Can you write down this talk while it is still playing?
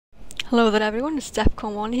Hello there everyone, it's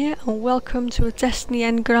Defcon1 here and welcome to a Destiny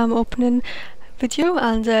Engram opening video,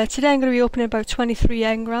 and today I'm going to be opening about 23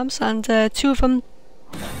 engrams, and 2 of them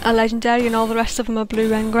are legendary and all the rest of them are blue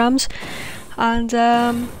engrams. And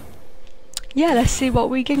yeah, let's see what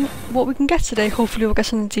we can get today. Hopefully we'll get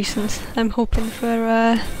something decent. I'm hoping for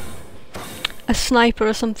a sniper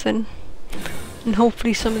or something, and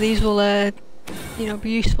hopefully some of these will you know,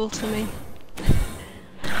 be useful to me.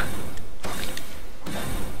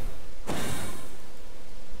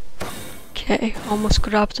 Okay, almost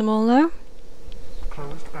grabbed them all now.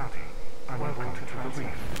 Closed batting. Welcome to the reef.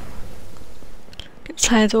 Get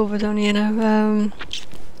tired over down here now.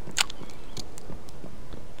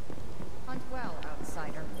 Hunt well,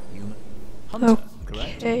 outsider.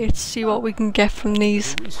 Okay, let's see what we can get from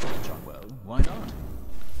these. Why not?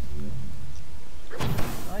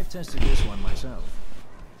 I've tested this one myself.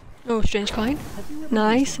 Oh, strange coin.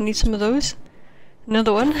 Nice, I need some of those.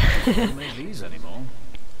 Another one. Don't make these anymore.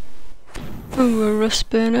 Ooh, a rust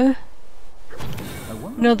burner.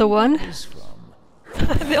 Another one.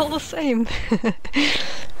 They're all the same.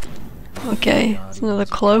 Okay, it's another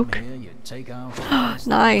cloak.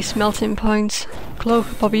 Nice, melting points. Cloak,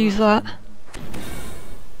 I'll probably use that.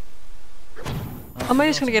 Am I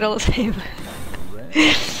just gonna get all the same?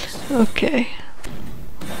 Okay.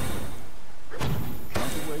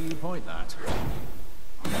 Where you point that.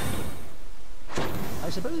 I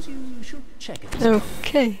suppose you should check it.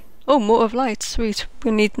 Okay. Oh, motive lights, sweet.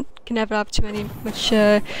 We can never have too much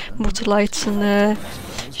motive lights and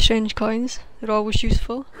strange coins. They're always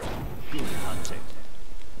useful. Good hunting.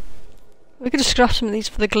 We could just scrap some of these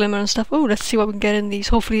for the glimmer and stuff. Oh, let's see what we can get in these.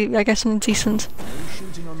 Hopefully I get something decent. No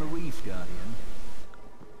shooting on the reef, Guardian.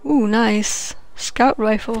 Ooh, nice. Scout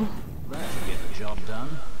rifle. That should get the job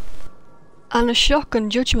done. And a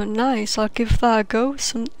shotgun judgment, nice. I'll give that a go.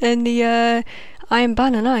 Some in the Iron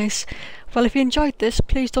Banner, nice. Well, if you enjoyed this,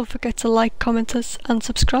 please don't forget to like, comment and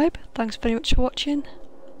subscribe. Thanks very much for watching.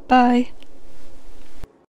 Bye.